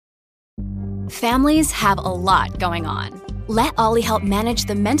Families have a lot going on. Let Ollie help manage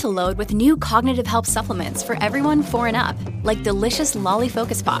the mental load with new cognitive help supplements for everyone 4 and up, like delicious Lolly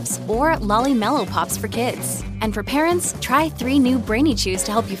Focus Pops or Lolly Mellow Pops for kids. And for parents, try 3 new Brainy Chews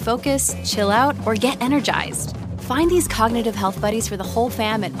to help you focus, chill out, or get energized. Find these cognitive health buddies for the whole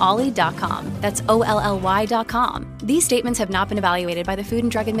fam at ollie.com. That's OLLY.com. These statements have not been evaluated by the Food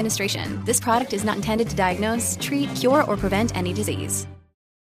and Drug Administration. This product is not intended to diagnose, treat, cure, or prevent any disease.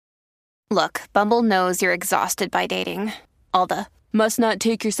 Look, Bumble knows you're exhausted by dating. All the, must not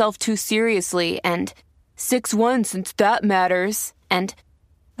take yourself too seriously, and 6'1" since that matters, and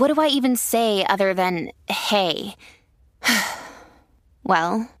what do I even say other than, hey?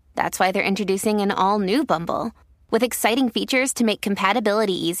 Well, that's why they're introducing an all-new Bumble, with exciting features to make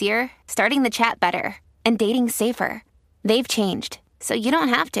compatibility easier, starting the chat better, and dating safer. They've changed, so you don't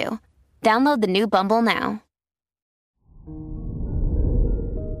have to. Download the new Bumble now.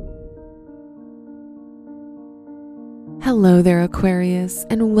 Hello there, Aquarius,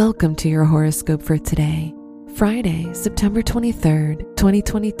 and welcome to your horoscope for today, Friday, September 23rd,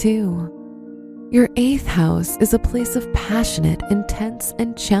 2022. Your 8th house is a place of passionate, intense,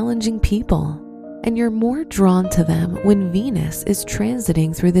 and challenging people, and you're more drawn to them when Venus is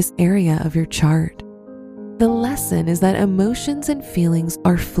transiting through this area of your chart. The lesson is that emotions and feelings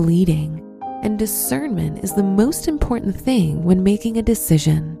are fleeting, and discernment is the most important thing when making a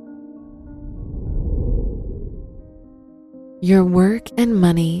decision. Your work and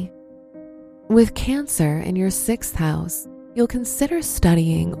money. With Cancer in your 6th house, you'll consider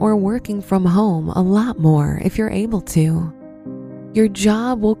studying or working from home a lot more if you're able to. Your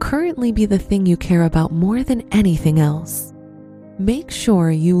job will currently be the thing you care about more than anything else. Make sure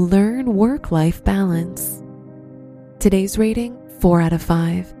you learn work-life balance. Today's rating, 4 out of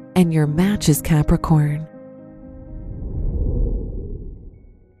 5, and your match is Capricorn.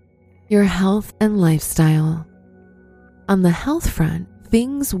 Your health and lifestyle. On the health front,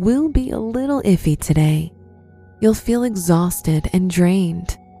 things will be a little iffy today. You'll feel exhausted and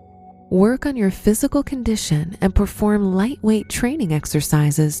drained. Work on your physical condition and perform lightweight training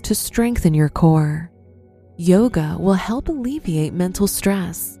exercises to strengthen your core. Yoga will help alleviate mental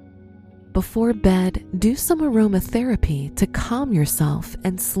stress. Before bed, do some aromatherapy to calm yourself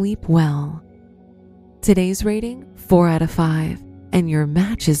and sleep well. Today's rating, 4 out of 5, and your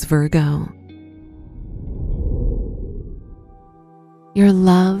match is Virgo. Your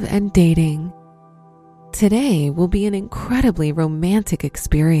love and dating. Today will be an incredibly romantic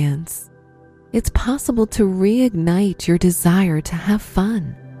experience. It's possible to reignite your desire to have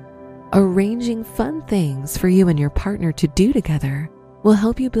fun. Arranging fun things for you and your partner to do together will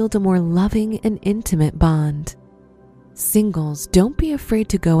help you build a more loving and intimate bond. Singles, don't be afraid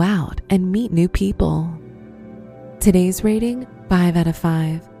to go out and meet new people. Today's rating, 5 out of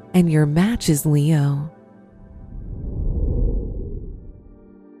 5, and your match is Leo.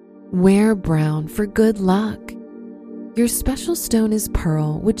 Wear brown for good luck. Your special stone is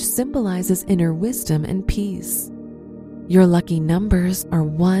pearl, which symbolizes inner wisdom and peace. Your lucky numbers are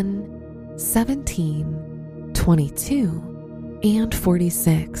 1, 17, 22, and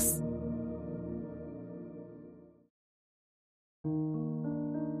 46.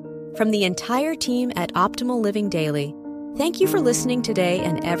 From the entire team at Optimal Living Daily, thank you for listening today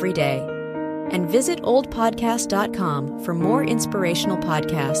and every day. And visit oldpodcast.com for more inspirational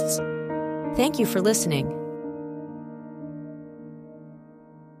podcasts. Thank you for listening.